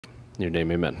In your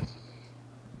name, amen.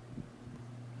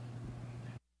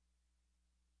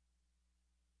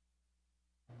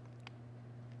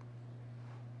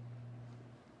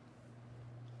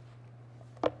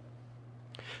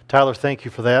 Tyler, thank you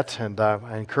for that, and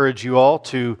I encourage you all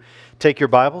to take your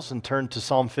Bibles and turn to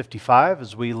Psalm 55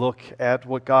 as we look at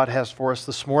what God has for us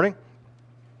this morning.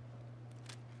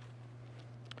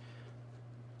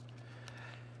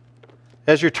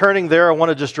 As you're turning there, I want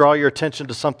to just draw your attention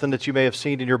to something that you may have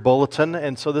seen in your bulletin,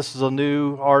 and so this is a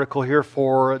new article here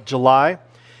for July,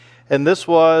 and this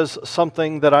was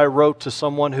something that I wrote to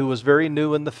someone who was very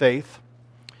new in the faith,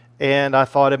 and I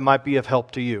thought it might be of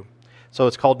help to you. So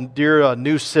it's called, Dear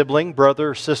New Sibling,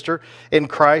 Brother, Sister, in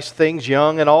Christ, Things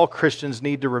Young and All Christians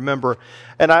Need to Remember.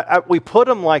 And we put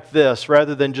them like this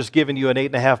rather than just giving you an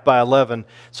 8.5 by 11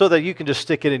 so that you can just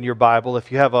stick it in your Bible. If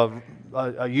you have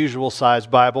a usual size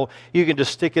Bible, you can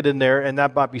just stick it in there, and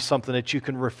that might be something that you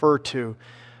can refer to.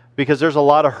 Because there's a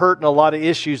lot of hurt and a lot of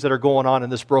issues that are going on in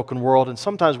this broken world, and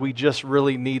sometimes we just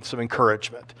really need some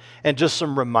encouragement and just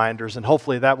some reminders, and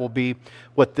hopefully that will be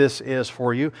what this is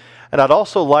for you. And I'd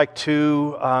also like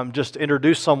to just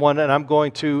introduce someone, and I'm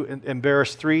going to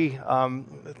embarrass three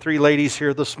ladies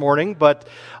here this morning, but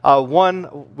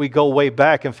one, we go way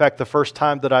back. In fact, the first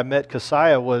time that I met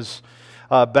Keziah was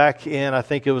back in, I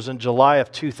think it was in July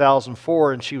of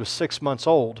 2004, and she was 6 months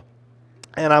old.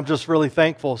 And I'm just really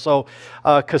thankful. So,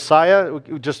 Keziah,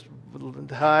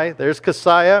 hi, there's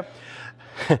Keziah.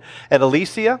 And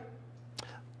Alicia,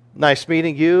 nice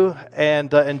meeting you.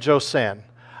 And Josanne,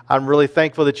 I'm really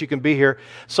thankful that you can be here.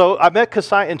 So, I met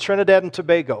Keziah in Trinidad and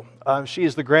Tobago. She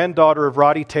is the granddaughter of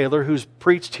Roddy Taylor, who's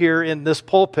preached here in this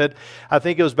pulpit. I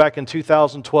think it was back in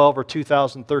 2012 or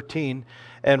 2013.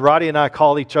 And Roddy and I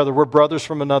call each other, we're brothers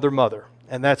from another mother.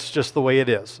 And that's just the way it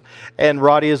is. And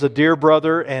Roddy is a dear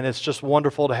brother, and it's just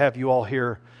wonderful to have you all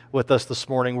here with us this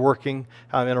morning working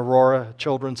in Aurora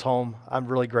Children's Home. I'm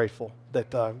really grateful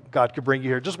that God could bring you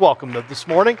here. Just welcome them this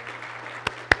morning.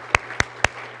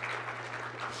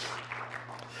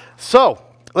 So,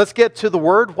 let's get to the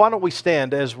Word. Why don't we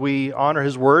stand as we honor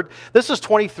His Word? This is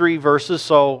 23 verses,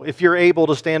 so if you're able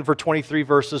to stand for 23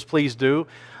 verses, please do.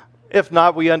 If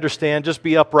not, we understand. Just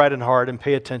be upright in heart and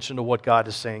pay attention to what God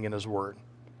is saying in His Word.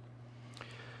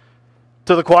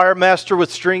 To the choir master with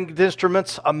stringed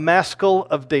instruments, a maskil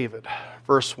of David.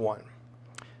 Verse 1.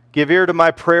 Give ear to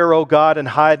my prayer, O God, and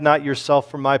hide not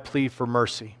yourself from my plea for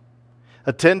mercy.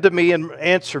 Attend to me and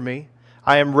answer me.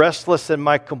 I am restless in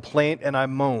my complaint, and I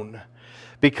moan.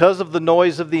 Because of the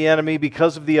noise of the enemy,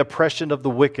 because of the oppression of the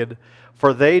wicked,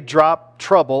 for they drop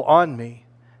trouble on me.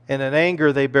 And in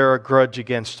anger they bear a grudge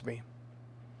against me.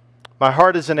 My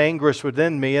heart is in anguish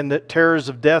within me, and the terrors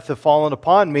of death have fallen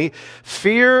upon me.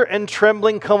 Fear and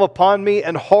trembling come upon me,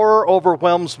 and horror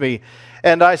overwhelms me.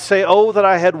 And I say, oh, that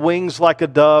I had wings like a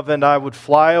dove, and I would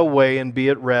fly away and be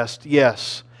at rest.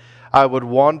 Yes, I would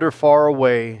wander far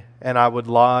away, and I would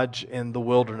lodge in the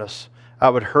wilderness. I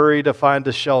would hurry to find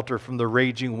a shelter from the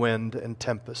raging wind and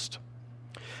tempest.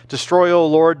 Destroy, O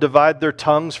Lord, divide their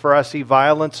tongues, for I see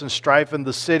violence and strife in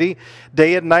the city.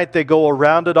 Day and night they go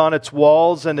around it on its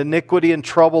walls, and iniquity and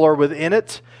trouble are within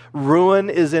it. Ruin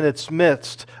is in its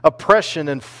midst. Oppression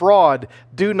and fraud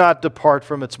do not depart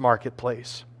from its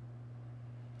marketplace.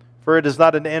 For it is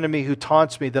not an enemy who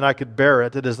taunts me, then I could bear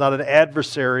it. It is not an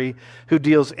adversary who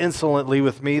deals insolently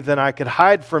with me, then I could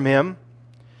hide from him.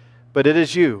 But it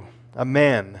is you, a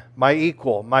man, my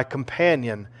equal, my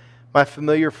companion, my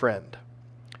familiar friend.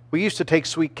 We used to take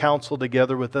sweet counsel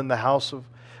together within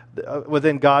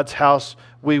God's house.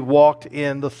 We walked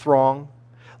in the throng.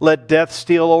 Let death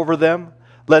steal over them.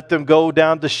 Let them go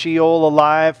down to Sheol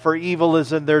alive, for evil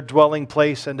is in their dwelling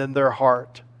place and in their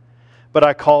heart. But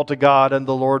I call to God, and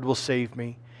the Lord will save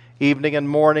me. Evening and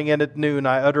morning and at noon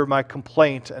I utter my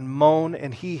complaint and moan,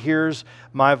 and He hears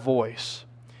my voice.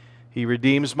 He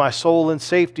redeems my soul in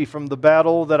safety from the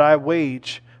battle that I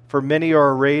wage, for many are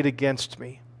arrayed against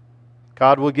me.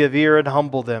 God will give ear and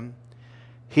humble them,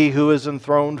 He who is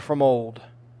enthroned from old,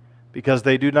 because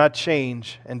they do not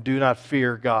change and do not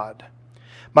fear God.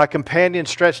 My companion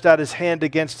stretched out his hand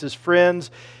against his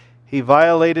friends. He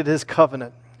violated his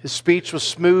covenant. His speech was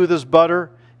smooth as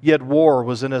butter, yet war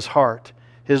was in his heart.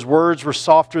 His words were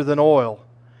softer than oil,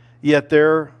 yet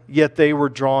they were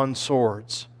drawn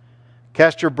swords.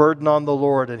 Cast your burden on the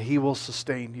Lord, and He will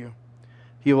sustain you.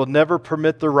 He will never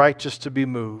permit the righteous to be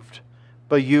moved.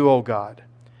 But you, O God,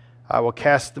 I will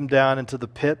cast them down into the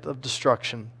pit of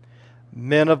destruction.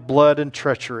 Men of blood and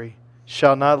treachery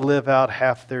shall not live out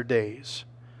half their days,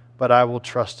 but I will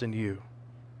trust in you.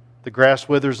 The grass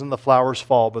withers and the flowers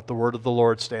fall, but the word of the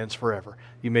Lord stands forever.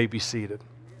 You may be seated.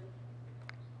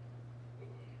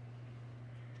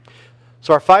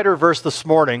 So our fighter verse this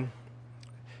morning,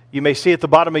 you may see at the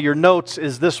bottom of your notes,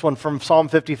 is this one from Psalm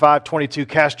 55:22.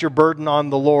 Cast your burden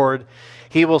on the Lord.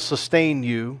 He will sustain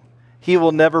you. He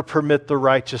will never permit the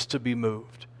righteous to be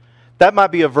moved. That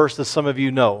might be a verse that some of you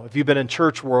know. If you've been in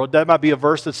church world, that might be a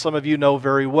verse that some of you know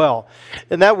very well.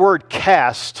 And that word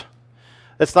cast,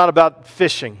 it's not about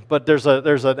fishing, but there's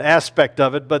an aspect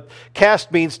of it. But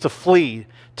cast means to flee,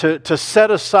 to set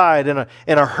aside in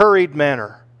a hurried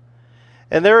manner.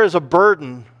 And there is a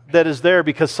burden that is there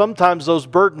because sometimes those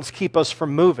burdens keep us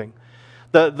from moving.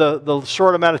 The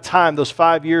short amount of time, those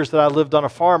 5 years that I lived on a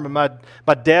farm, and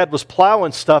my dad was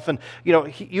plowing stuff, and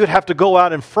you'd have to go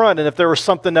out in front, and if there was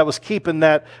something that was keeping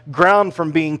that ground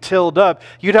from being tilled up,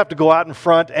 you'd have to go out in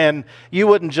front, and you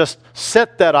wouldn't just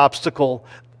set that obstacle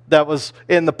that was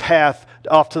in the path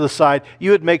off to the side.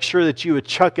 You would make sure that you would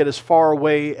chuck it as far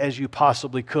away as you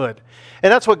possibly could.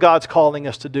 And that's what God's calling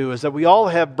us to do, is that we all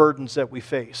have burdens that we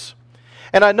face.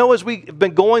 And I know as we've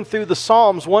been going through the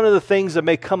Psalms, one of the things that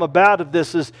may come about of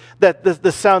this is that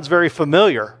this sounds very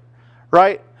familiar,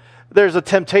 right? There's a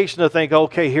temptation to think,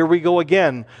 okay, here we go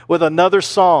again with another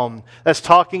psalm that's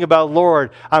talking about,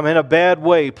 Lord, I'm in a bad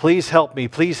way. Please help me.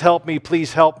 Please help me.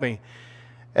 Please help me.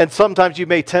 And sometimes you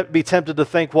may be tempted to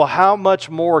think, well, how much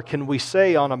more can we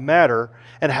say on a matter?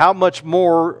 And how much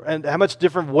more and how much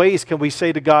different ways can we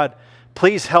say to God,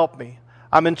 please help me.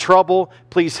 I'm in trouble.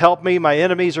 Please help me. My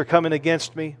enemies are coming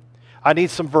against me. I need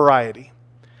some variety.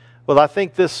 Well, I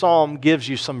think this psalm gives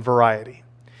you some variety.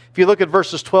 If you look at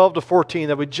verses 12 to 14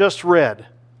 that we just read,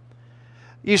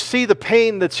 you see the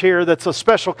pain that's here that's a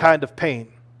special kind of pain.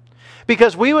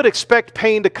 Because we would expect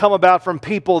pain to come about from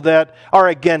people that are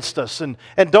against us and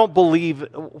don't believe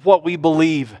what we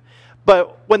believe.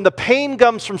 But when the pain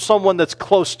comes from someone that's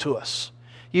close to us,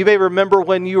 you may remember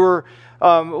when you were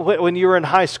in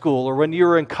high school or when you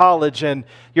were in college and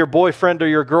your boyfriend or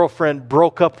your girlfriend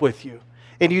broke up with you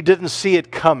and you didn't see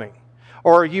it coming.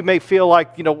 Or you may feel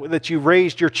like, that you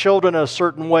raised your children a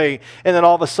certain way and then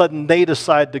all of a sudden they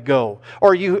decide to go.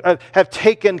 Or you have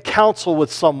taken counsel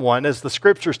with someone, as the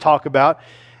scriptures talk about,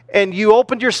 and you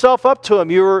opened yourself up to them.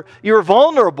 You were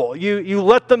vulnerable. You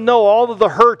let them know all of the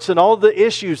hurts and all of the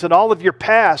issues and all of your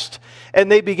past,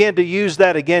 and they began to use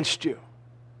that against you.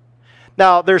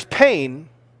 Now, there's pain,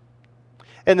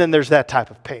 and then there's that type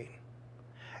of pain.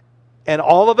 And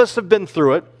all of us have been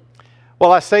through it.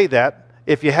 Well, I say that.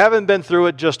 If you haven't been through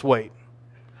it, just wait.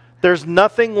 There's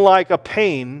nothing like a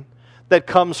pain that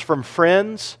comes from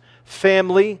friends,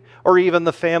 family, or even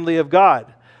the family of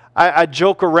God. I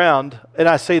joke around, and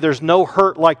I say there's no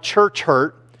hurt like church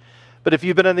hurt. But if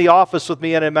you've been in the office with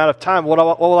me any amount of time,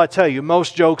 what will I tell you?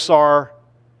 Most jokes are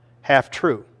half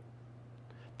true.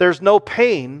 There's no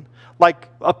pain like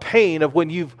a pain of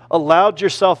when you've allowed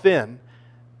yourself in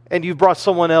and you've brought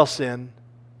someone else in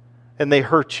and they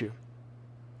hurt you.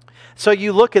 So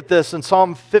you look at this in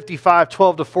Psalm 55,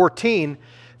 12 to 14,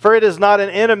 for it is not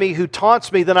an enemy who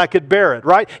taunts me, then I could bear it,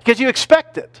 right? Because you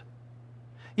expect it.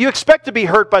 You expect to be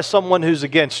hurt by someone who's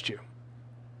against you.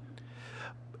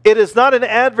 It is not an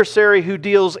adversary who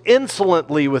deals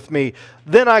insolently with me,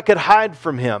 then I could hide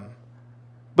from him.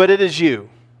 But it is you.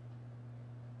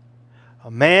 A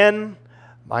man,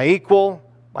 my equal,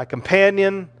 my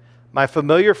companion, my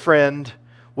familiar friend.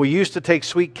 We used to take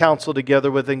sweet counsel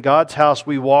together. Within God's house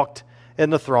we walked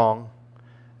in the throng.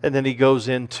 And then he goes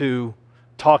into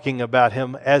talking about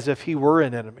him as if he were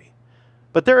an enemy.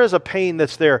 But there is a pain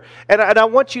that's there. And I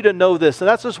want you to know this. And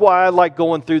that's just why I like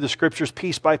going through the scriptures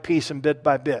piece by piece and bit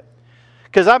by bit.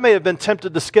 Because I may have been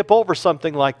tempted to skip over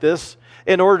something like this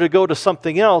in order to go to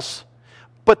something else.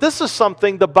 But this is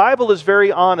something, the Bible is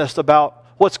very honest about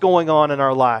what's going on in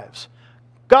our lives.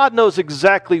 God knows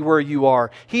exactly where you are.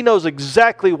 He knows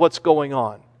exactly what's going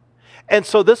on. And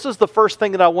so this is the first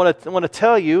thing that I want to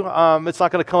tell you. It's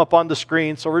not going to come up on the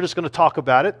screen, so we're just going to talk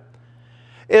about it.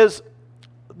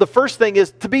 The first thing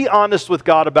is to be honest with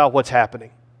God about what's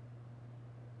happening.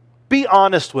 Be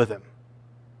honest with Him.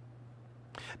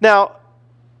 Now,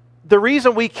 the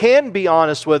reason we can be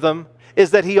honest with Him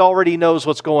is that He already knows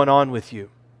what's going on with you.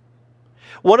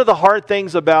 One of the hard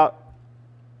things about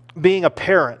being a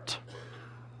parent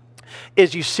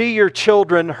is you see your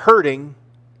children hurting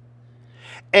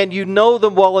and you know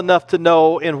them well enough to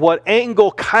know in what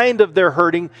angle kind of they're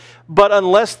hurting, but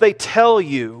unless they tell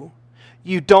you,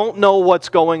 you don't know what's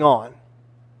going on.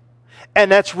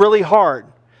 And that's really hard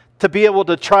to be able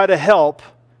to try to help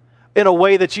in a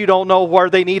way that you don't know where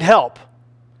they need help.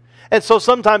 And so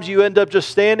sometimes you end up just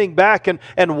standing back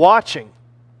and watching.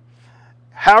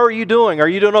 How are you doing? Are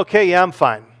you doing okay? Yeah, I'm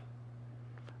fine.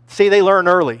 See, they learn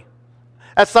early.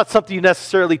 That's not something you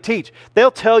necessarily teach.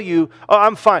 They'll tell you, oh,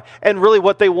 I'm fine. And really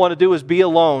what they want to do is be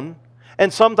alone.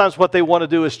 And sometimes what they want to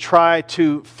do is try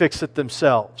to fix it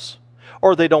themselves.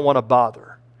 Or they don't want to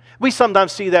bother. We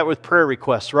sometimes see that with prayer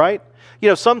requests, right? You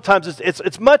know, sometimes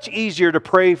it's much easier to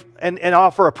pray and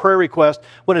offer a prayer request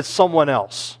when it's someone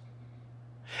else.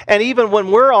 And even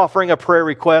when we're offering a prayer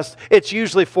request, it's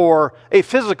usually for a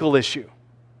physical issue.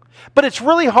 But it's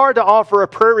really hard to offer a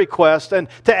prayer request and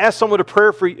to ask someone to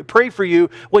pray for you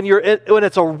when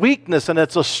it's a weakness and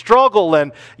it's a struggle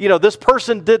and, you know, this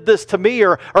person did this to me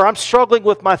or I'm struggling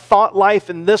with my thought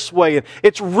life in this way. And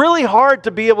it's really hard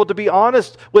to be able to be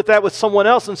honest with that with someone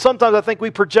else. And sometimes I think we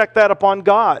project that upon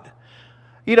God.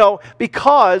 You know,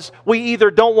 because we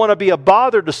either don't want to be a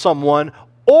bother to someone,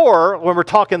 or when we're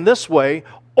talking this way,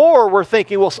 or we're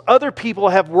thinking, well, other people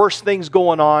have worse things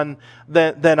going on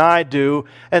than I do,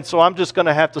 and so I'm just going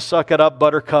to have to suck it up,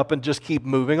 buttercup, and just keep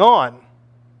moving on.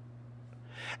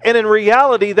 And in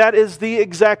reality, that is the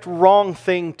exact wrong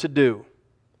thing to do.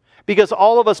 Because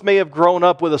all of us may have grown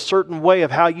up with a certain way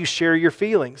of how you share your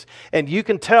feelings. And you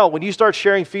can tell when you start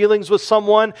sharing feelings with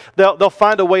someone, they'll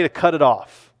find a way to cut it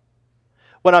off.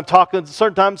 When I'm talking,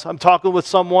 certain times I'm talking with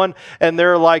someone and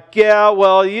they're like, yeah,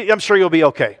 well, I'm sure you'll be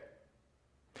okay.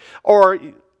 Or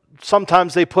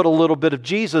sometimes they put a little bit of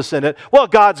Jesus in it. Well,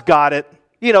 God's got it.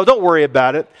 You know, don't worry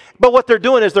about it. But what they're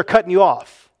doing is they're cutting you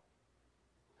off.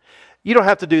 You don't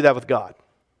have to do that with God.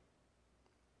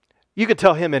 You can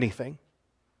tell Him anything.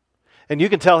 And you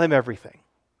can tell Him everything.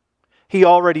 He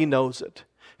already knows it.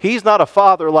 He's not a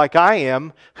father like I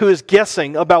am who is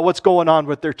guessing about what's going on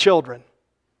with their children.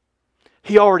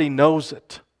 He already knows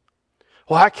it.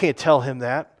 Well, I can't tell Him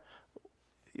that.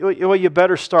 Well, you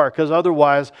better start, because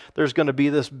otherwise there's going to be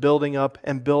this building up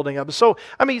and building up. So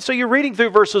you're reading through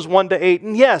verses 1 to 8,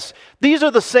 and yes, these are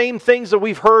the same things that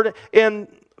we've heard in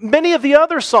many of the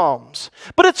other Psalms.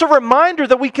 But it's a reminder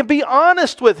that we can be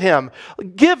honest with Him.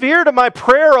 Give ear to my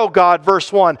prayer, O God,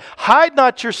 verse 1. Hide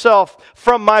not yourself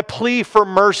from my plea for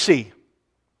mercy.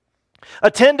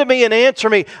 Attend to me and answer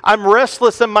me. I'm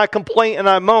restless in my complaint and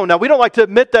I moan. Now, we don't like to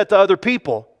admit that to other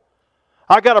people.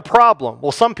 I got a problem.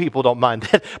 Well, some people don't mind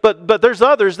that. But there's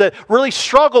others that really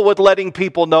struggle with letting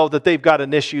people know that they've got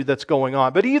an issue that's going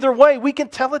on. But either way, we can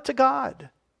tell it to God.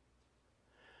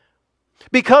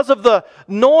 Because of the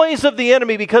noise of the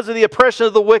enemy, because of the oppression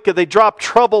of the wicked, they drop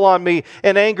trouble on me.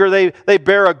 In anger, they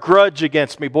bear a grudge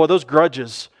against me. Boy, those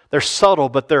grudges, they're subtle,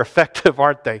 but they're effective,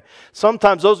 aren't they?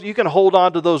 Sometimes you can hold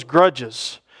on to those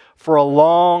grudges for a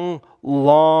long,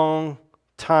 long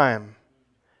time.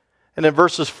 And in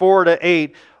verses 4 to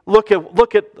 8, look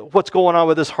at what's going on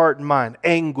with his heart and mind.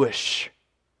 Anguish,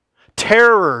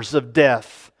 terrors of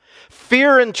death,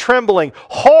 fear and trembling,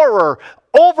 horror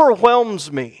overwhelms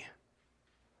me.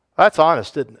 That's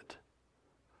honest, isn't it?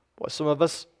 Boy, some of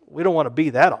us, we don't want to be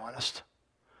that honest.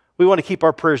 We want to keep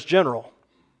our prayers general.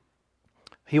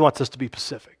 He wants us to be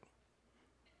specific.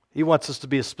 He wants us to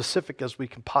be as specific as we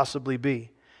can possibly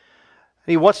be.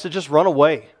 He wants to just run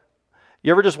away.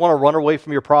 You ever just want to run away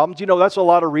from your problems? You know, that's a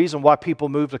lot of reason why people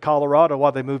move to Colorado, why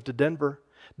they move to Denver.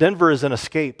 Denver is an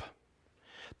escape.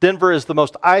 Denver is the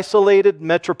most isolated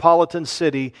metropolitan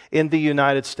city in the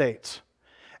United States.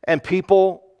 And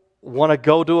people want to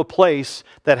go to a place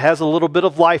that has a little bit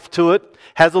of life to it,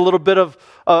 has a little bit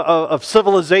of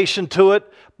civilization to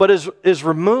it, but is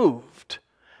removed.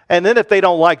 And then if they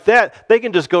don't like that, they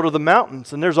can just go to the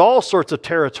mountains. And there's all sorts of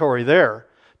territory there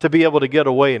to be able to get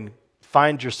away and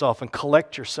find yourself and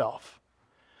collect yourself.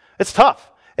 It's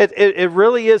tough. It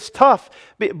really is tough.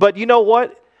 But you know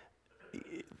what?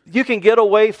 You can get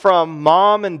away from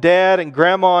mom and dad and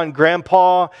grandma and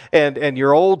grandpa and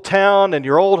your old town and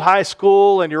your old high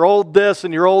school and your old this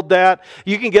and your old that.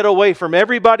 You can get away from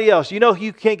everybody else. You know who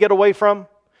you can't get away from?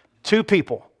 Two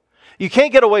people. You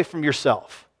can't get away from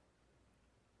yourself.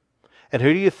 And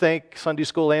who do you think, Sunday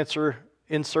school answer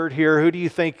insert here, who do you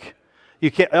think you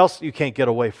can't get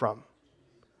away from?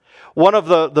 One of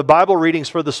the Bible readings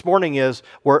for this morning is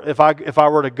where if I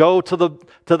were to go to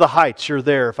the heights, you're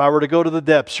there. If I were to go to the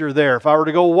depths, you're there. If I were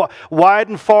to go wide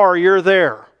and far, you're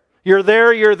there. You're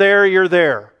there, you're there, you're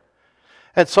there.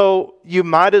 And so you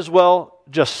might as well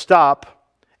just stop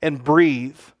and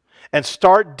breathe and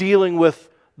start dealing with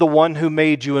the one who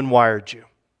made you and wired you.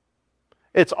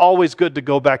 It's always good to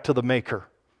go back to the Maker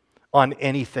on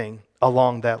anything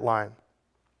along that line.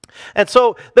 And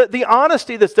so the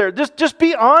honesty that's there, just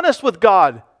be honest with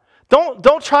God.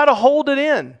 Don't try to hold it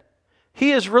in.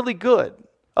 He is really good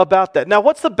about that. Now,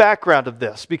 what's the background of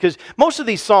this? Because most of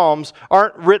these Psalms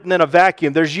aren't written in a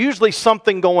vacuum. There's usually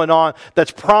something going on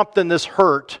that's prompting this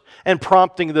hurt and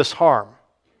prompting this harm.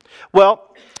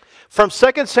 Well, From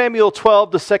 2 Samuel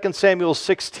 12 to 2 Samuel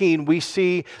 16, we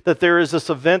see that there is this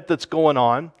event that's going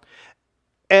on.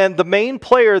 And the main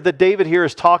player that David here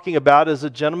is talking about is a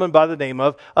gentleman by the name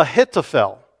of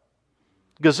Ahithophel.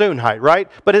 Gesundheit, right?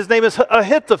 But his name is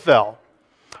Ahithophel.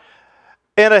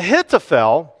 And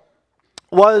Ahithophel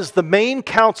was the main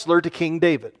counselor to King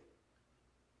David.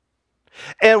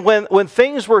 And when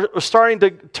things were starting to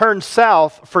turn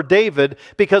south for David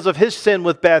because of his sin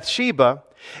with Bathsheba,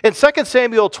 in 2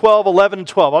 Samuel 12, 11, and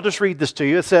 12, I'll just read this to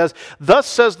you. It says, "Thus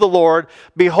says the Lord,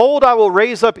 behold, I will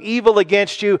raise up evil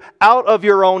against you out of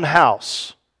your own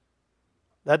house."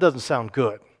 That doesn't sound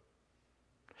good.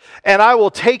 "And I will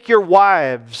take your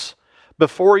wives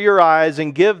before your eyes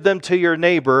and give them to your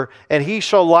neighbor, and he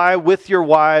shall lie with your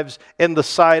wives in the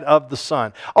sight of the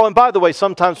sun." Oh, and by the way,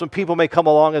 sometimes when people may come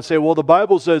along and say, well, the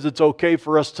Bible says it's okay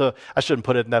for us to, I shouldn't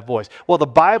put it in that voice. Well, the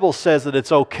Bible says that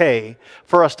it's okay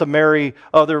for us to marry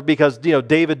other, because,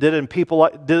 David did it and people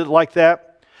did it like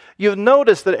that. You've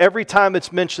noticed that every time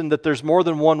it's mentioned that there's more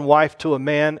than one wife to a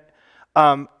man,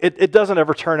 it doesn't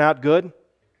ever turn out good.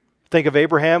 Think of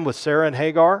Abraham with Sarah and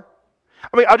Hagar.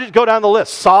 I mean, I'll just go down the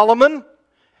list. Solomon,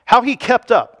 how he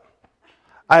kept up,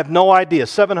 I have no idea.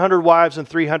 700 wives and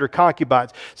 300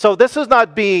 concubines. So this is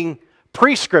not being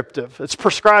prescriptive. It's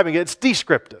prescribing it. It's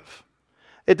descriptive.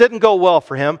 It didn't go well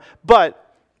for him.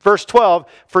 But verse 12,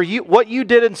 "For you, what you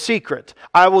did in secret,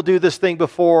 I will do this thing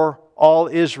before all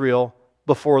Israel,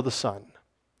 before the sun."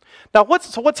 Now,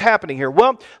 what's happening here?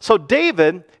 Well, so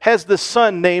David has this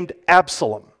son named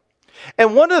Absalom.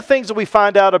 And one of the things that we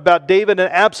find out about David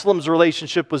and Absalom's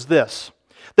relationship was this.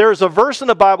 There is a verse in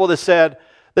the Bible that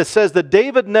says that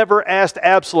David never asked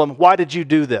Absalom, "Why did you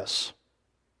do this?"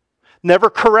 Never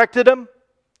corrected him,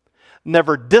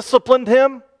 never disciplined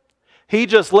him. He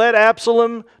just let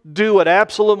Absalom do what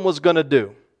Absalom was going to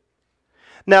do.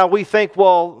 Now we think,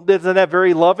 well, isn't that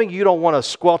very loving? You don't want to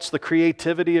squelch the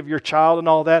creativity of your child and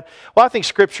all that. Well, I think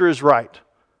Scripture is right.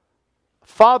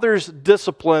 Fathers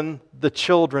discipline the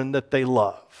children that they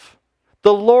love.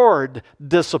 The Lord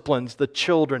disciplines the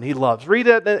children He loves. Read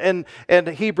it in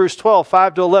Hebrews 12,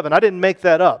 5 to 11. I didn't make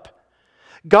that up.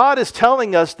 God is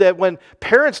telling us that when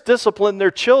parents discipline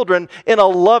their children in a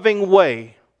loving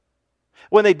way,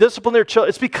 when they discipline their children,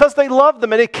 it's because they love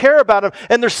them and they care about them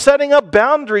and they're setting up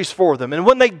boundaries for them. And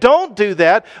when they don't do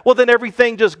that, well, then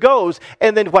everything just goes.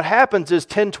 And then what happens is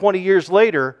 10, 20 years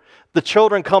later, the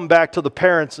children come back to the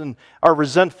parents and are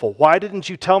resentful. Why didn't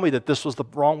you tell me that this was the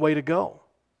wrong way to go?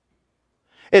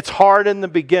 It's hard in the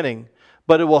beginning,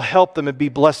 but it will help them and be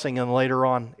blessing and later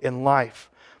on in life.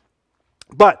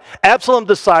 But Absalom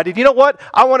decided, you know what?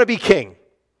 I want to be king.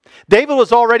 David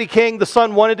was already king. The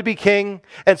son wanted to be king.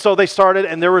 And so they started,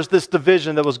 and there was this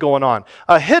division that was going on.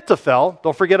 Ahithophel,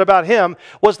 don't forget about him,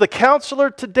 was the counselor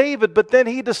to David, but then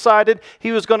he decided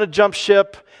he was going to jump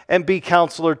ship and be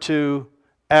counselor to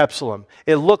Absalom.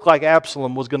 It looked like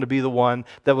Absalom was going to be the one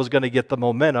that was going to get the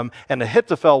momentum, and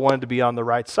Ahithophel wanted to be on the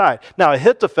right side. Now,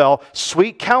 Ahithophel,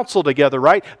 sweet counsel together,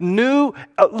 right? Knew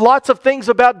lots of things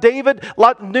about David,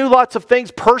 knew lots of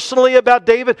things personally about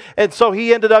David, and so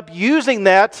he ended up using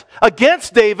that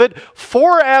against David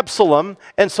for Absalom,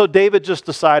 and so David just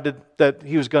decided that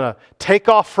he was going to take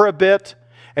off for a bit,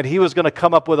 and he was going to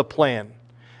come up with a plan.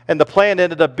 And the plan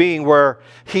ended up being where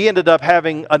he ended up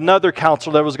having another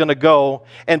counselor that was going to go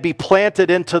and be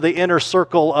planted into the inner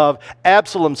circle of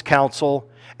Absalom's counsel.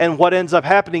 And what ends up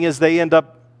happening is they end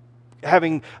up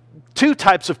having two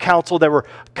types of counsel that were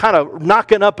kind of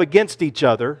knocking up against each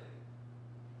other.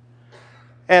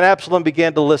 And Absalom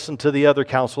began to listen to the other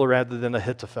counselor rather than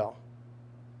Ahithophel.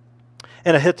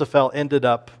 And Ahithophel ended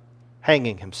up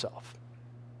hanging himself.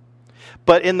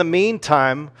 But in the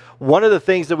meantime, one of the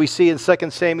things that we see in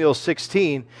 2 Samuel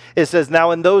 16, it says,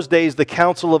 "Now in those days the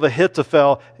counsel of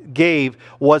Ahithophel gave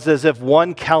was as if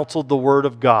one counseled the word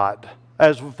of God."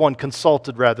 As if one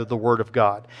consulted, rather, the word of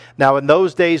God. Now in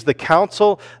those days the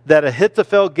counsel that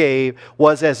Ahithophel gave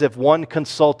was as if one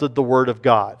consulted the word of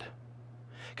God.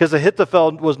 Because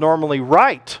Ahithophel was normally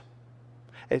right.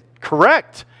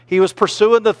 Correct. He was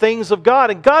pursuing the things of God,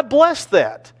 and God blessed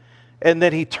that. And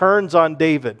then he turns on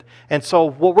David. And so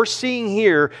what we're seeing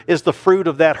here is the fruit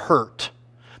of that hurt,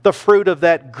 the fruit of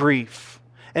that grief.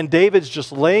 And David's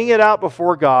just laying it out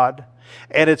before God,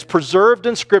 and it's preserved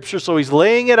in Scripture, so he's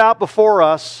laying it out before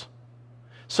us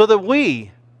so that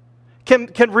we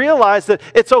can realize that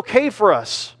it's okay for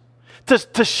us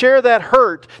to share that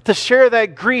hurt, to share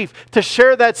that grief, to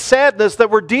share that sadness that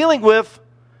we're dealing with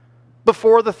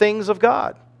before the things of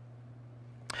God.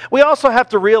 We also have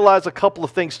to realize a couple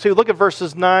of things too. Look at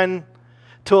verses 9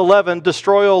 to 11.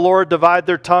 "Destroy, O Lord, divide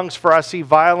their tongues, for I see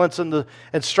violence and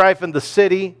strife in the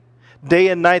city. Day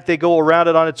and night they go around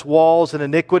it on its walls, and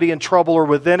iniquity and trouble are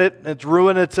within it, and its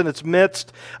ruin is in its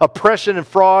midst. Oppression and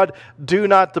fraud do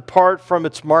not depart from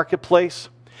its marketplace.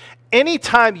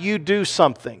 Anytime you do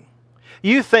something,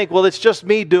 you think, well, it's just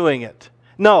me doing it.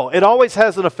 No, it always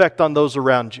has an effect on those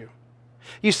around you.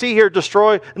 You see here,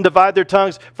 destroy and divide their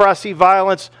tongues, for I see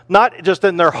violence, not just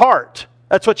in their heart.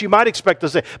 That's what you might expect to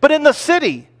say. But in the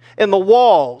city, in the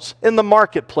walls, in the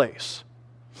marketplace.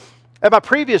 At my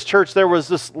previous church, there was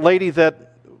this lady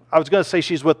that, I was going to say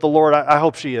she's with the Lord. I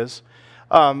hope she is.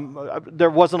 There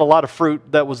wasn't a lot of fruit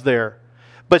that was there.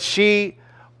 But she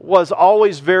was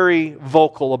always very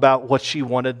vocal about what she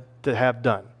wanted to have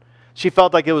done. She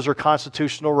felt like it was her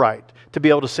constitutional right to be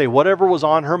able to say whatever was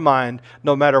on her mind,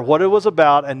 no matter what it was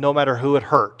about and no matter who it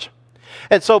hurt.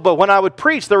 And so, but when I would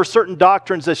preach, there were certain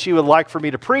doctrines that she would like for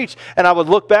me to preach, and I would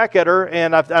look back at her,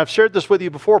 and I've shared this with you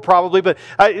before probably, but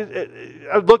I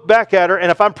would look back at her,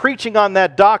 and if I'm preaching on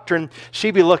that doctrine,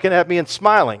 she'd be looking at me and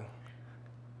smiling.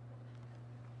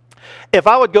 If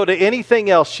I would go to anything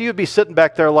else, she would be sitting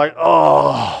back there like,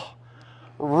 oh,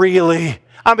 really?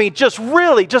 I mean, just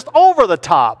really, just over the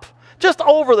top. Just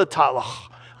over the top. Oh.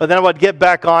 And then I would get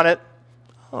back on it.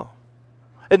 Oh.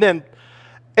 And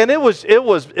it was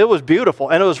beautiful.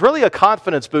 And it was really a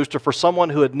confidence booster for someone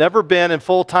who had never been in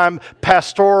full-time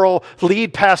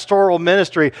lead pastoral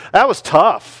ministry. That was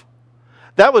tough.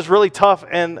 That was really tough.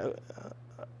 And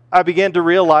I began to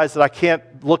realize that I can't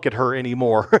look at her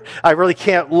anymore. I really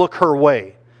can't look her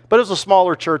way. But it was a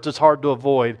smaller church. It's hard to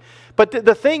avoid. But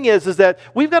the thing is that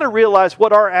we've got to realize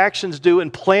what our actions do in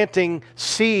planting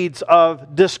seeds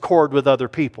of discord with other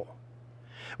people.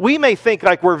 We may think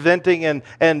like we're venting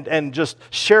and just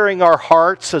sharing our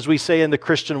hearts, as we say in the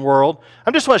Christian world.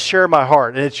 I just want to share my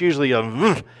heart, and it's usually a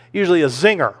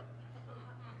zinger.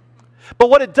 But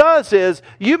what it does is,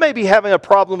 you may be having a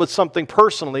problem with something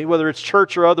personally, whether it's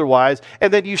church or otherwise,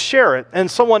 and then you share it.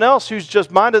 And someone else who's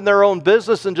just minding their own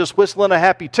business and just whistling a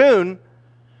happy tune,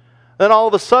 then all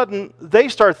of a sudden, they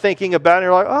start thinking about it, and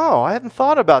you're like, oh, I hadn't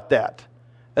thought about that.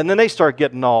 And then they start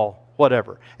getting all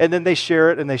whatever. And then they share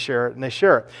it, and they share it, and they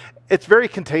share it. It's very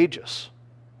contagious.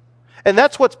 And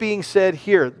that's what's being said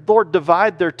here. Lord,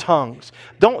 divide their tongues.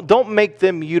 Don't make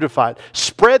them unified.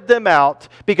 Spread them out,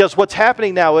 because what's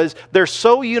happening now is they're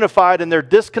so unified and they're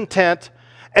discontent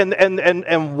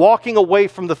and walking away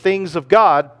from the things of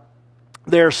God.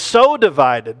 They're so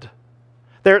divided.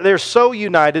 They're so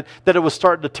united that it was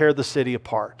starting to tear the city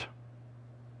apart.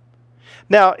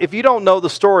 Now, if you don't know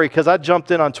the story, because I jumped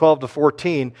in on 12 to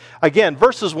 14, again,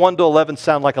 verses 1 to 11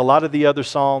 sound like a lot of the other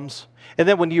Psalms. And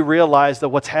then when you realize that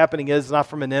what's happening is not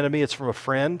from an enemy, it's from a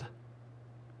friend,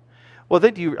 well,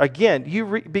 then you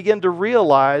begin to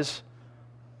realize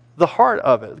the heart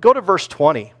of it. Go to verse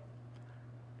 20.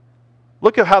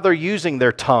 Look at how they're using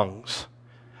their tongues.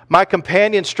 My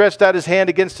companion stretched out his hand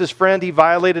against his friend. He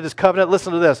violated his covenant.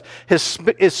 Listen to this.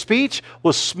 His speech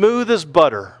was smooth as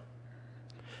butter,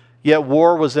 yet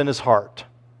war was in his heart.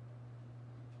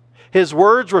 His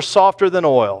words were softer than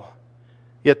oil,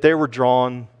 yet they were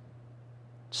drawn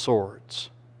swords.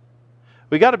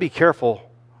 We got to be careful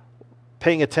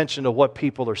paying attention to what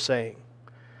people are saying.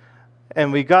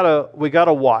 And we got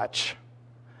to watch.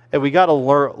 And we got to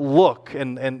look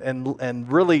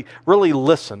and really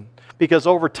listen. Because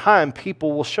over time,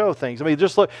 people will show things. I mean,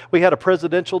 just look, we had a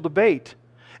presidential debate.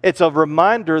 It's a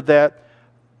reminder that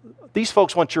these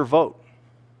folks want your vote.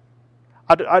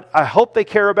 I hope they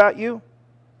care about you,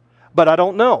 but I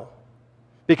don't know.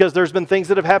 Because there's been things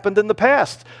that have happened in the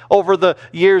past over the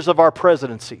years of our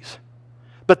presidencies.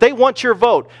 But they want your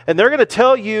vote. And they're going to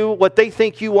tell you what they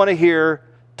think you want to hear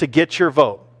to get your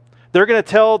vote. They're going to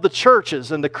tell the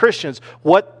churches and the Christians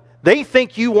what they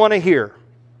think you want to hear.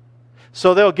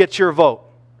 So they'll get your vote.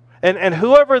 And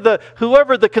whoever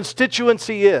the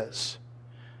constituency is,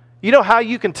 you know how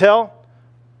you can tell?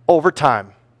 Over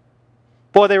time.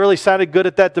 Boy, they really sounded good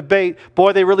at that debate.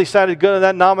 Boy, they really sounded good at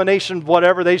that nomination,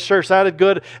 whatever. They sure sounded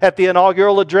good at the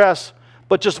inaugural address.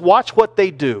 But just watch what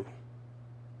they do,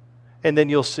 and then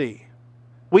you'll see.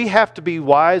 We have to be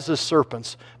wise as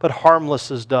serpents, but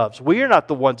harmless as doves. We are not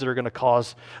the ones that are going to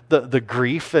cause the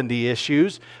grief and the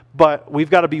issues, but we've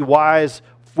got to be wise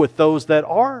with those that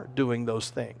are doing those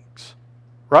things,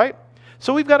 right?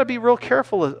 So we've got to be real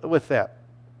careful with that.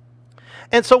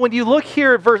 And so when you look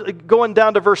here, going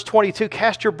down to verse 22,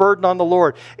 cast your burden on the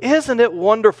Lord. Isn't it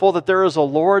wonderful that there is a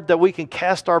Lord that we can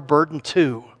cast our burden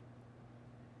to?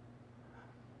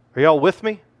 Are y'all with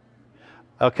me?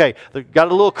 Okay, got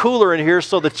a little cooler in here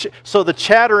so the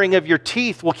chattering of your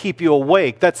teeth will keep you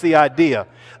awake. That's the idea.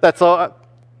 That's all.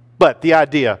 But the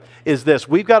idea is this.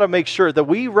 We've got to make sure that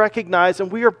we recognize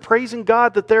and we are praising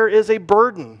God that there is a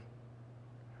burden.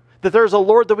 that there's a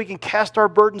Lord that we can cast our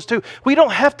burdens to. We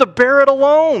don't have to bear it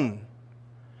alone.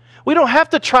 We don't have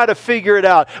to try to figure it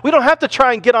out. We don't have to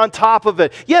try and get on top of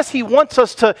it. Yes, He wants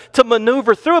us to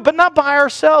maneuver through it, but not by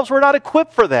ourselves. We're not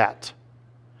equipped for that.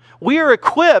 We are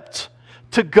equipped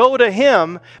to go to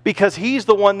Him because He's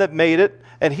the one that made it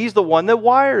and He's the one that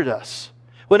wired us.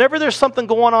 Whenever there's something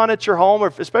going on at your home,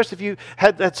 or especially if you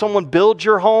had someone build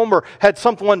your home or had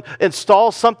someone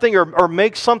install something or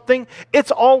make something,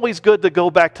 it's always good to go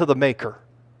back to the maker.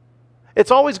 It's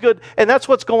always good, and that's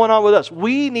what's going on with us.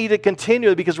 We need to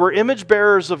continue, because we're image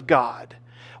bearers of God.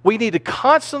 We need to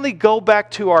constantly go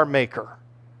back to our Maker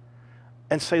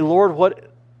and say, Lord,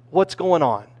 what's going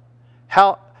on?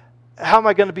 How am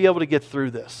I going to be able to get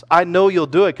through this? I know You'll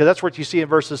do it, because that's what you see in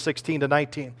verses 16 to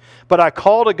 19. But I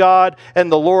call to God,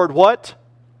 and the Lord what?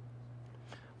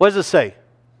 What does it say?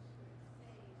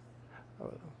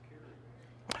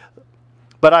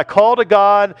 But I call to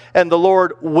God, and the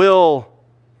Lord will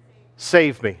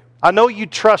save me. I know you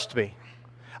trust me.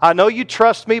 I know you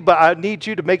trust me, but I need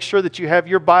you to make sure that you have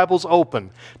your Bibles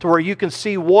open to where you can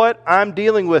see what I'm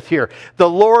dealing with here. The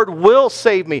Lord will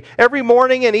save me every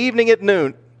morning and evening at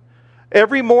noon.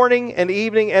 Every morning and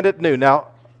evening and at noon. Now,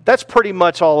 that's pretty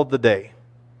much all of the day.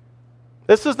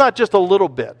 This is not just a little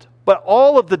bit, but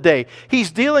all of the day. He's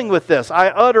dealing with this. I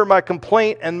utter my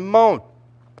complaint and moan.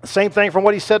 Same thing from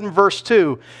what He said in verse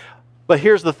 2. But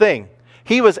here's the thing.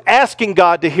 He was asking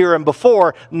God to hear him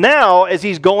before. Now, as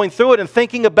he's going through it and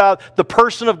thinking about the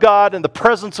person of God and the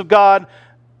presence of God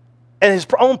and his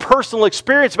own personal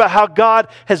experience about how God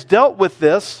has dealt with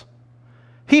this,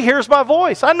 he hears my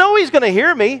voice. I know He's going to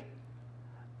hear me.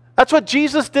 That's what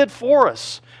Jesus did for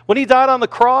us. When He died on the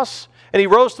cross and He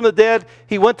rose from the dead,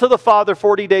 He went to the Father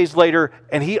 40 days later,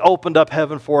 and He opened up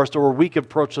heaven for us to where we could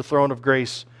approach the throne of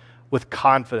grace with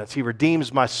confidence. He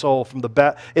redeems my soul from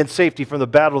in safety from the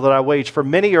battle that I wage. For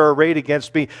many are arrayed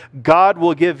against me. God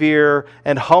will give ear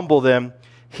and humble them.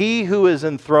 He who is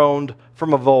enthroned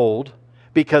from of old,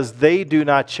 because they do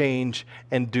not change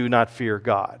and do not fear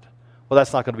God. Well,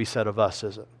 that's not going to be said of us,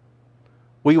 is it?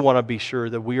 We want to be sure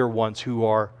that we are ones who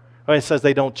are, when it says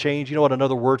they don't change, you know what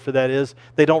another word for that is?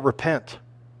 They don't repent.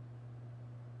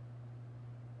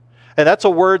 And that's a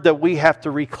word that we have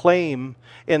to reclaim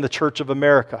in the Church of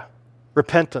America.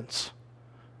 Repentance.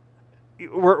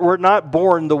 We're not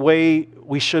born the way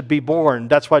we should be born.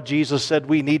 That's why Jesus said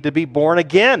we need to be born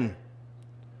again.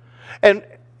 And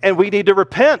we need to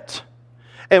repent.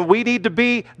 And we need to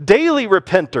be daily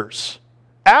repenters.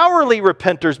 Hourly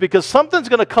repenters, because something's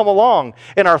going to come along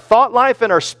in our thought life,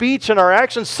 in our speech, in our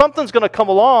actions. Something's going to come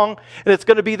along, and it's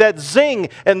going to be that zing,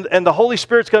 and the Holy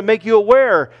Spirit's going to make you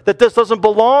aware that this doesn't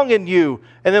belong in you.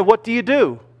 And then what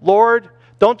do? Lord,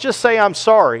 don't just say I'm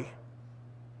sorry.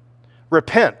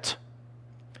 Repent.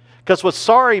 Because what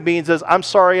sorry means is, I'm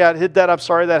sorry I did that, I'm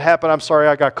sorry that happened, I'm sorry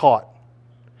I got caught.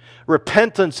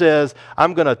 Repentance is,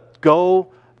 I'm going to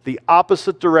go the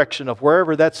opposite direction of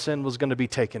wherever that sin was going to be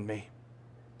taking me.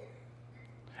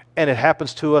 And it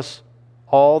happens to us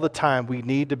all the time. We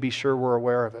need to be sure we're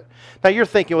aware of it. Now you're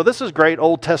thinking, well, this is great,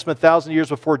 Old Testament, 1,000 years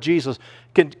before Jesus.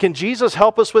 Can Jesus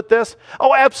help us with this?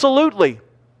 Oh, absolutely.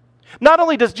 Not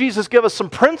only does Jesus give us some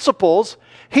principles,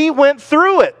 He went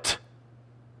through it.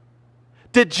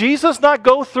 Did Jesus not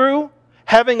go through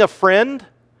having a friend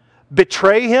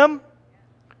betray Him?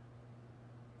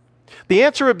 The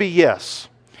answer would be yes.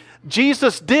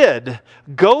 Jesus did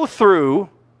go through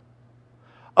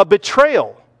a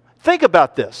betrayal. Think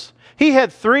about this. He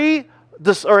had for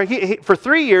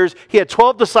 3 years, He had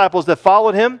 12 disciples that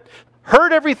followed Him,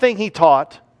 heard everything He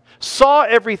taught, saw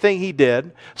everything He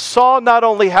did, saw not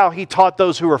only how He taught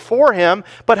those who were for Him,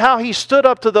 but how He stood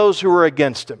up to those who were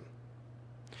against Him.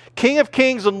 King of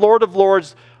Kings and Lord of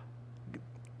Lords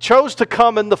chose to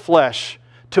come in the flesh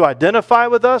to identify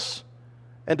with us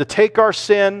and to take our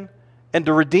sin and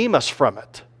to redeem us from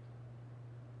it.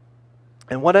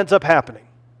 And what ends up happening?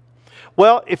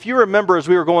 Well, if you remember, as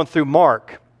we were going through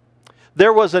Mark,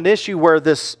 there was an issue where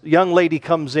this young lady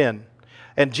comes in.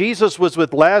 And Jesus was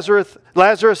with Lazarus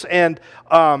and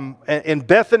in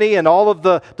Bethany, and all of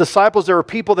the disciples. There were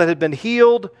people that had been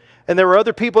healed, and there were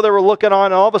other people that were looking on.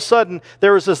 And all of a sudden,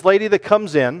 there was this lady that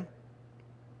comes in,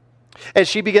 and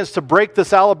she begins to break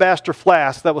this alabaster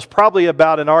flask that was probably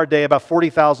about, in our day, about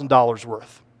 $40,000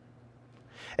 worth.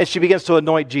 And she begins to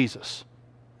anoint Jesus.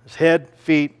 His head,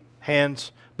 feet,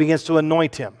 hands, begins to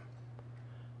anoint Him.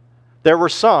 There were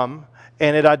some,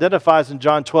 and it identifies in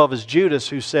John 12 as Judas,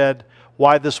 who said,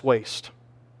 "Why this waste?"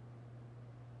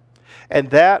 And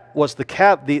that was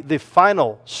the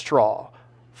final straw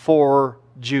for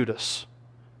Judas.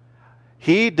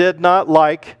 He did not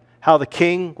like how the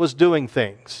king was doing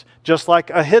things. just like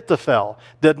Ahithophel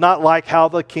did not like how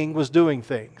the king was doing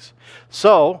things.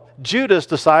 So Judas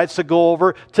decides to go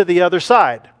over to the other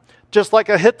side, just like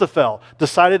Ahithophel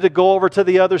decided to go over to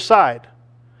the other side.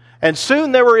 And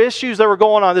soon there were issues that were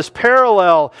going on. This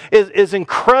parallel is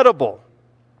incredible.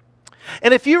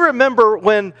 And if you remember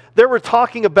when they were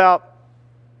talking about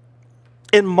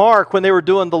in Mark, when they were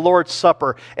doing the Lord's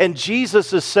Supper, and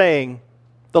Jesus is saying,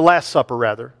 the Last Supper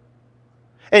rather,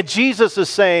 and Jesus is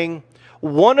saying,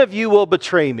 one of you will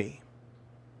betray me.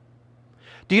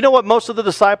 Do you know what most of the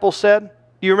disciples said?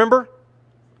 Do you remember?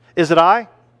 Is it I?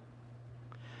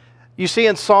 You see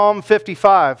in Psalm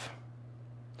 55,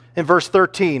 in verse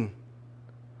 13,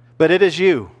 but it is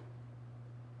you.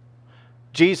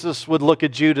 Jesus would look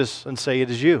at Judas and say, it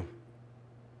is you.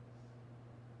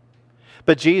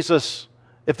 But Jesus,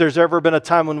 if there's ever been a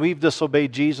time when we've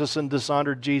disobeyed Jesus and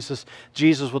dishonored Jesus,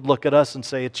 Jesus would look at us and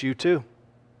say, it's you too.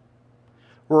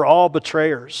 We're all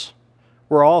betrayers.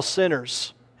 We're all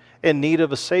sinners in need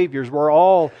of a Savior. We're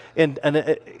all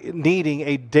needing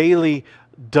a daily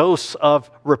dose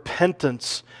of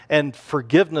repentance and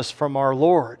forgiveness from our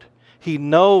Lord. He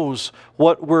knows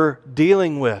what we're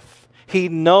dealing with. He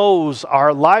knows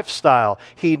our lifestyle.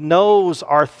 He knows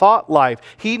our thought life.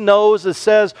 He knows, it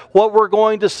says, what we're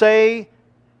going to say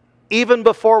even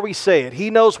before we say it. He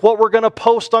knows what we're going to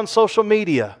post on social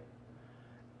media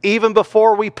even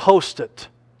before we post it.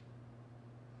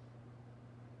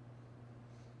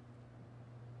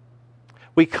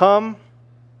 We come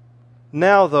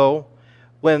now, though,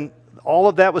 when all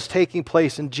of that was taking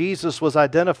place and Jesus was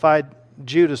identified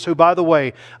Judas, who, by the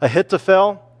way,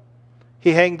 Ahithophel,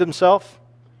 he hanged himself.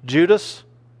 Judas,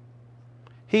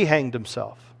 he hanged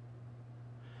himself.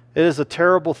 It is a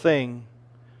terrible thing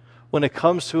when it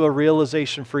comes to a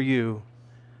realization for you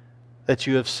that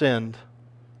you have sinned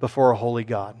before a holy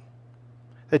God,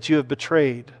 that you have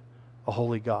betrayed a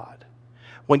holy God.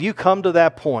 When you come to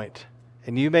that point,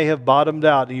 and you may have bottomed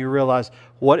out and you realize,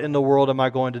 what in the world am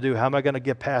I going to do? How am I going to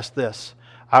get past this?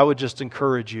 I would just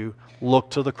encourage you,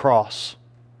 look to the cross.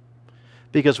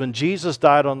 Because when Jesus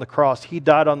died on the cross, He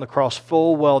died on the cross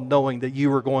full well knowing that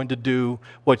you were going to do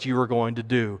what you were going to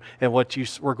do and what you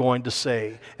were going to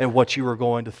say and what you were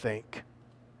going to think.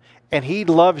 And He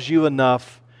loves you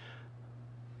enough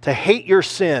to hate your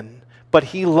sin, but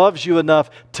He loves you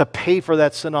enough to pay for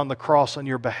that sin on the cross on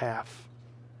your behalf.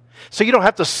 So you don't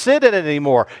have to sit in it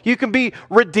anymore. You can be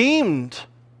redeemed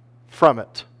from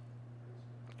it.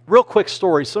 Real quick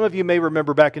story. Some of you may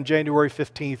remember back in January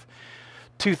 15th,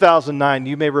 2009,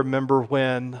 you may remember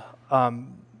when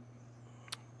Captain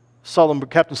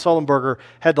Sullenberger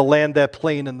had to land that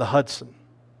plane in the Hudson.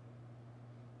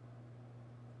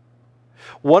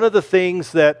 One of the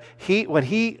things that when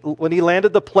he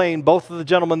landed the plane, both of the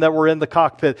gentlemen that were in the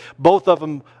cockpit, both of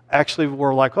them actually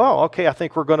were like, oh, okay, I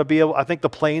think I think the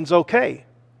plane's okay.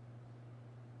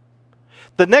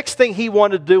 The next thing he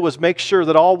wanted to do was make sure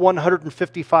that all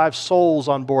 155 souls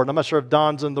on board, I'm not sure if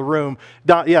Don's in the room.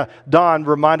 Don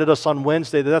reminded us on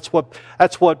Wednesday that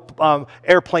that's what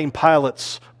airplane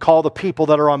pilots call the people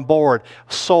that are on board,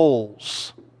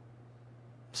 souls.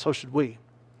 So should we.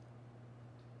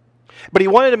 But he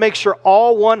wanted to make sure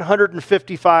all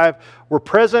 155 were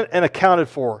present and accounted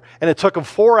for. And it took them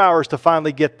 4 hours to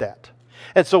finally get that.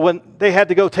 And so when they had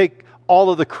to go take all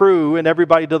of the crew and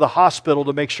everybody to the hospital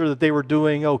to make sure that they were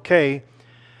doing okay,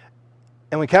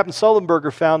 and when Captain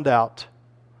Sullenberger found out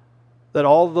that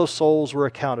all of those souls were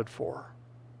accounted for,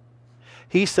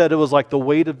 he said it was like the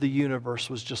weight of the universe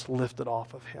was just lifted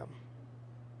off of him.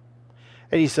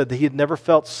 And he said that he had never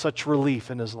felt such relief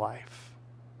in his life.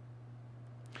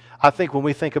 I think when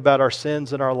we think about our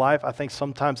sins in our life, I think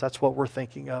sometimes that's what we're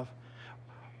thinking of.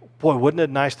 Boy, wouldn't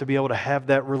it nice to be able to have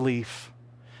that relief,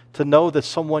 to know that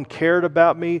someone cared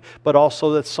about me, but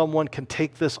also that someone can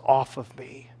take this off of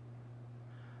me.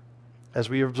 As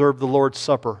we observe the Lord's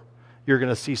Supper, you're going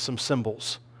to see some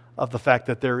symbols of the fact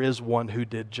that there is one who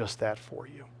did just that for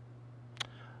you.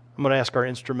 I'm going to ask our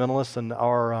instrumentalists and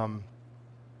our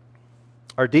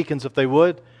deacons, if they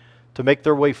would, to make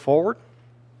their way forward.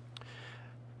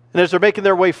 And as they're making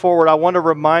their way forward, I want to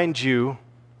remind you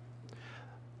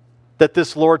that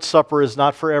this Lord's Supper is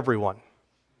not for everyone,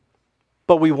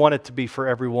 but we want it to be for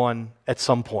everyone at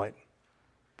some point.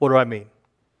 What do I mean?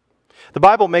 The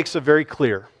Bible makes it very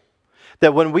clear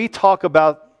that when we talk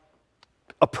about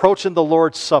approaching the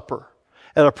Lord's Supper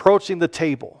and approaching the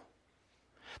table,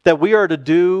 that we are to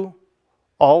do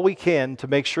all we can to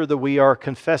make sure that we are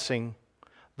confessing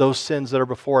those sins that are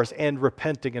before us and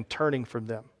repenting and turning from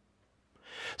them.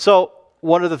 So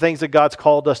one of the things that God's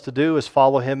called us to do is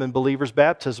follow Him in believer's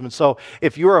baptism. And so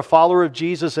if you're a follower of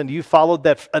Jesus and you followed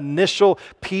that initial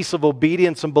piece of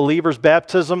obedience in believer's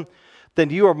baptism, then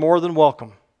you are more than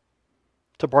welcome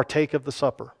to partake of the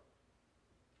supper.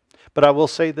 But I will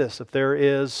say this, if there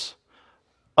is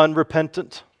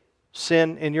unrepentant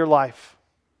sin in your life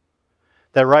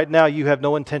that right now you have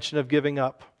no intention of giving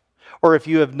up, or if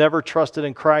you have never trusted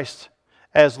in Christ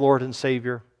as Lord and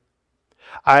Savior,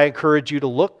 I encourage you to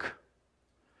look,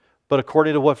 but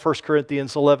according to what 1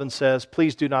 Corinthians 11 says,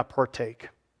 please do not partake.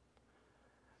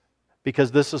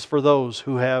 Because this is for those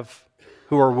who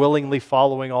are willingly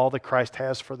following all that Christ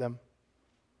has for them.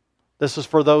 This is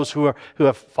for those who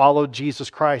have followed Jesus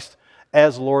Christ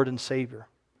as Lord and Savior.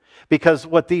 Because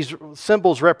what these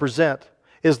symbols represent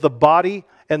is the body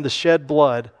and the shed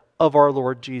blood of our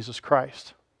Lord Jesus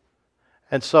Christ.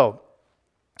 And so,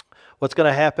 what's going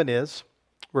to happen is,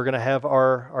 we're going to have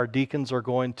our deacons are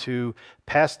going to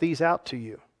pass these out to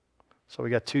you. So we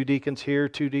got 2 deacons here,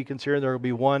 2 deacons here, and there will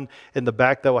be one in the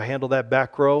back that will handle that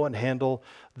back row and handle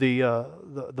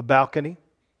the balcony.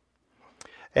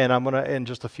 And I'm going to, in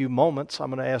just a few moments, I'm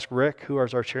going to ask Rick, who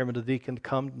is our chairman of the deacon, to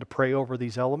come to pray over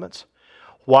these elements.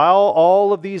 While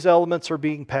all of these elements are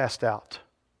being passed out,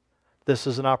 this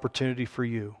is an opportunity for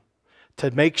you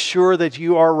to make sure that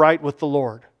you are right with the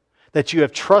Lord, that you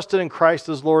have trusted in Christ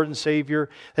as Lord and Savior,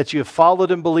 that you have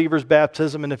followed in believer's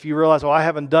baptism, and if you realize, I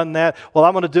haven't done that, well,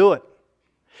 I'm going to do it.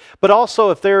 But also,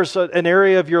 if there's an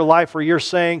area of your life where you're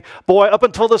saying, boy, up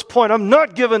until this point, I'm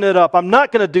not giving it up. I'm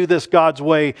not going to do this God's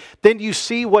way. Then you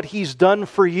see what He's done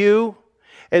for you,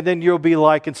 and then you'll be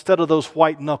like, instead of those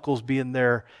white knuckles being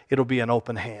there, it'll be an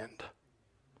open hand.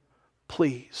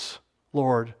 Please,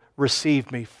 Lord,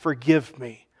 receive me, forgive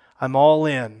me. I'm all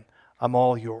in. I'm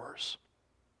all yours.